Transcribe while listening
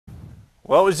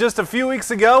Well, it was just a few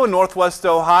weeks ago and Northwest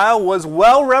Ohio was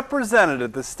well represented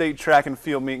at the state track and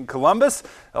field meet in Columbus.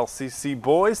 LCC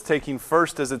boys taking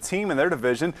first as a team in their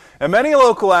division, and many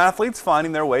local athletes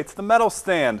finding their way to the medal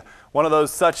stand. One of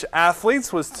those such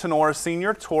athletes was Tenora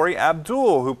senior Tori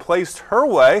Abdul, who placed her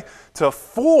way to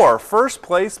 4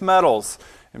 first-place medals.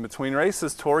 In between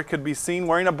races, Tori could be seen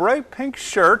wearing a bright pink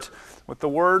shirt with the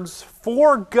words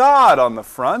 "For God" on the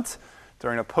front.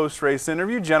 During a post-race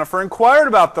interview, Jennifer inquired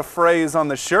about the phrase on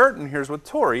the shirt, and here's what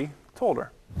Tori told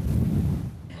her.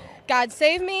 God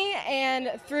saved me,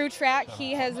 and through track,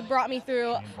 He has brought me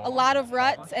through a lot of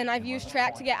ruts, and I've used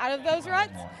track to get out of those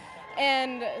ruts.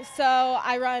 And so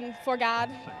I run for God,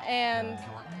 and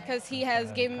because He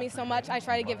has given me so much, I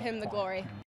try to give Him the glory.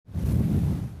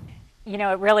 You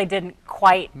know, it really didn't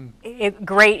quite,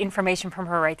 great information from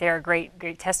her right there,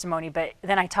 great testimony, but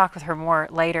then I talked with her more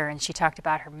later, and she talked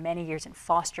about her many years in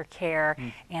foster care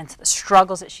and the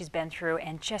struggles that she's been through,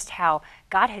 and just how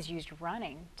God has used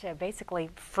running to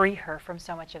basically free her from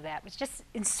so much of that. It was just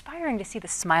inspiring to see the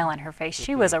smile on her face.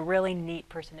 She was a really neat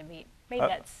person to meet. Made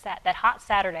that hot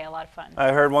Saturday a lot of fun.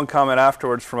 I heard one comment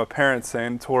afterwards from a parent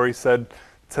saying Tori said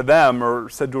to them, or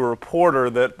said to a reporter,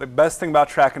 that the best thing about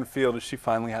track and field is she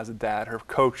finally has a dad, her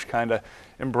coach kind of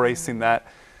embracing that.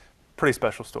 Pretty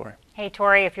special story. Hey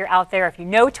Tori, if you're out there, if you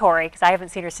know Tori, because I haven't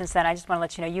seen her since then, I just want to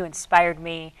let you know you inspired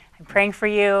me. I'm praying for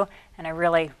you, and I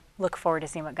really look forward to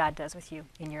seeing what God does with you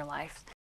in your life.